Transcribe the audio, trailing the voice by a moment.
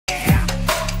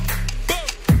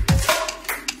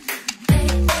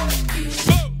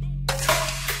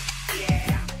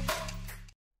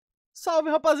salve,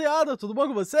 rapaziada! Tudo bom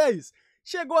com vocês?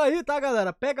 Chegou aí, tá,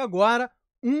 galera? Pega agora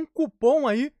um cupom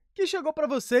aí que chegou pra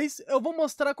vocês. Eu vou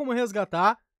mostrar como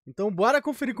resgatar. Então, bora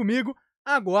conferir comigo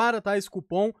agora, tá? Esse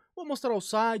cupom. Vou mostrar o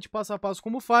site, passo a passo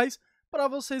como faz, pra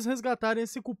vocês resgatarem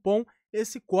esse cupom,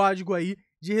 esse código aí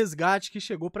de resgate que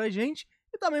chegou pra gente.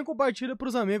 E também compartilha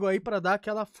pros amigos aí pra dar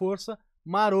aquela força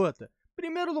marota.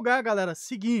 Primeiro lugar, galera,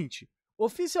 seguinte.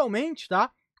 Oficialmente, tá?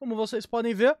 Como vocês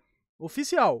podem ver,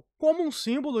 oficial, como um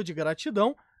símbolo de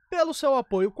gratidão pelo seu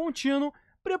apoio contínuo,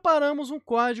 preparamos um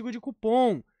código de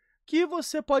cupom que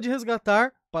você pode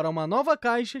resgatar para uma nova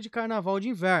caixa de carnaval de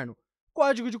inverno.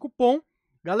 Código de cupom,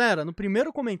 galera, no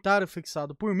primeiro comentário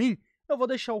fixado por mim, eu vou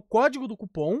deixar o código do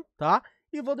cupom, tá?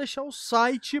 E vou deixar o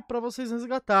site para vocês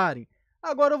resgatarem.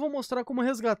 Agora eu vou mostrar como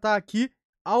resgatar aqui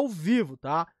ao vivo,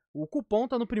 tá? O cupom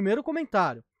tá no primeiro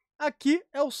comentário. Aqui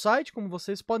é o site, como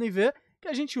vocês podem ver, que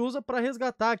a gente usa para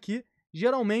resgatar aqui,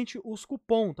 geralmente, os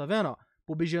cupons, tá vendo?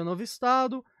 Pubg novo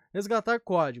estado, resgatar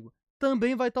código.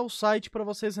 Também vai estar o site para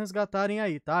vocês resgatarem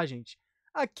aí, tá, gente?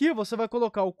 Aqui você vai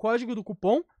colocar o código do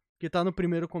cupom, que está no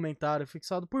primeiro comentário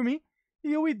fixado por mim,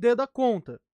 e o ID da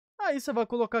conta. Aí você vai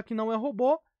colocar que não é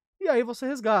robô, e aí você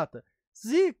resgata.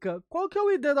 Zica, qual que é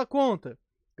o ID da conta?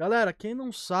 Galera, quem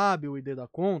não sabe o ID da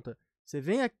conta, você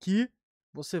vem aqui,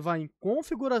 você vai em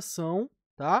configuração,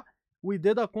 tá? O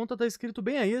ID da conta está escrito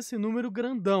bem aí, esse número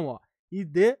grandão, ó,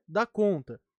 ID da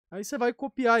conta. Aí você vai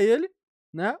copiar ele,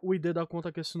 né, o ID da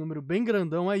conta, que é esse número bem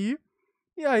grandão aí,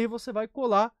 e aí você vai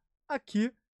colar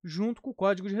aqui junto com o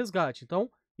código de resgate. Então,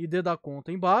 ID da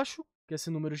conta embaixo, que é esse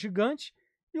número gigante,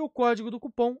 e o código do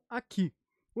cupom aqui.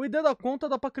 O ID da conta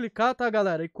dá para clicar, tá,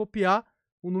 galera, e copiar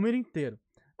o número inteiro.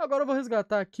 Agora eu vou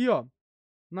resgatar aqui, ó,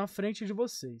 na frente de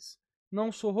vocês.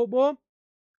 Não sou robô,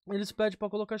 eles pedem para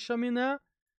colocar chaminé,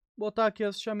 botar aqui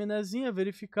as chaminézinhas,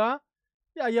 verificar,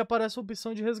 e aí aparece a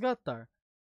opção de resgatar.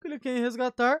 Cliquei em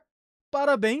resgatar,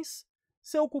 parabéns,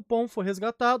 seu cupom foi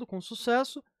resgatado com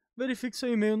sucesso, verifique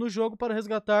seu e-mail no jogo para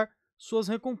resgatar suas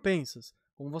recompensas.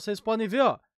 Como vocês podem ver,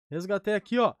 ó, resgatei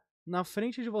aqui, ó, na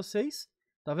frente de vocês,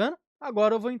 tá vendo?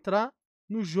 Agora eu vou entrar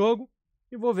no jogo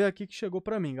e vou ver aqui que chegou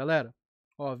para mim, galera.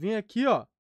 Ó, vim aqui, ó,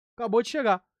 acabou de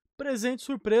chegar. Presente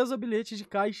surpresa, bilhete de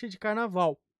caixa de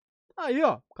carnaval. Aí,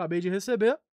 ó, acabei de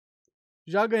receber.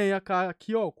 Já ganhei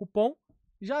aqui, ó, o cupom.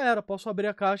 Já era, posso abrir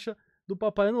a caixa do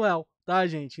Papai Noel, tá,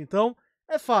 gente? Então,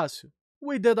 é fácil.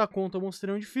 O ID da conta eu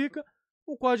mostrei onde fica.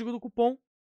 O código do cupom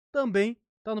também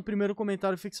tá no primeiro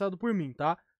comentário fixado por mim,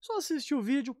 tá? Só assistir o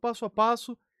vídeo passo a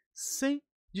passo, sem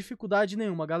dificuldade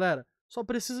nenhuma, galera. Só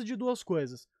precisa de duas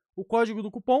coisas. O código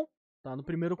do cupom tá no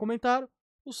primeiro comentário.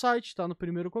 O site tá no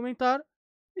primeiro comentário.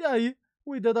 E aí,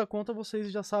 o ID da conta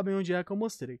vocês já sabem onde é que eu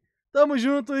mostrei. Tamo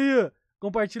junto aí!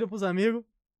 Compartilha pros amigos.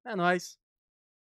 É nóis!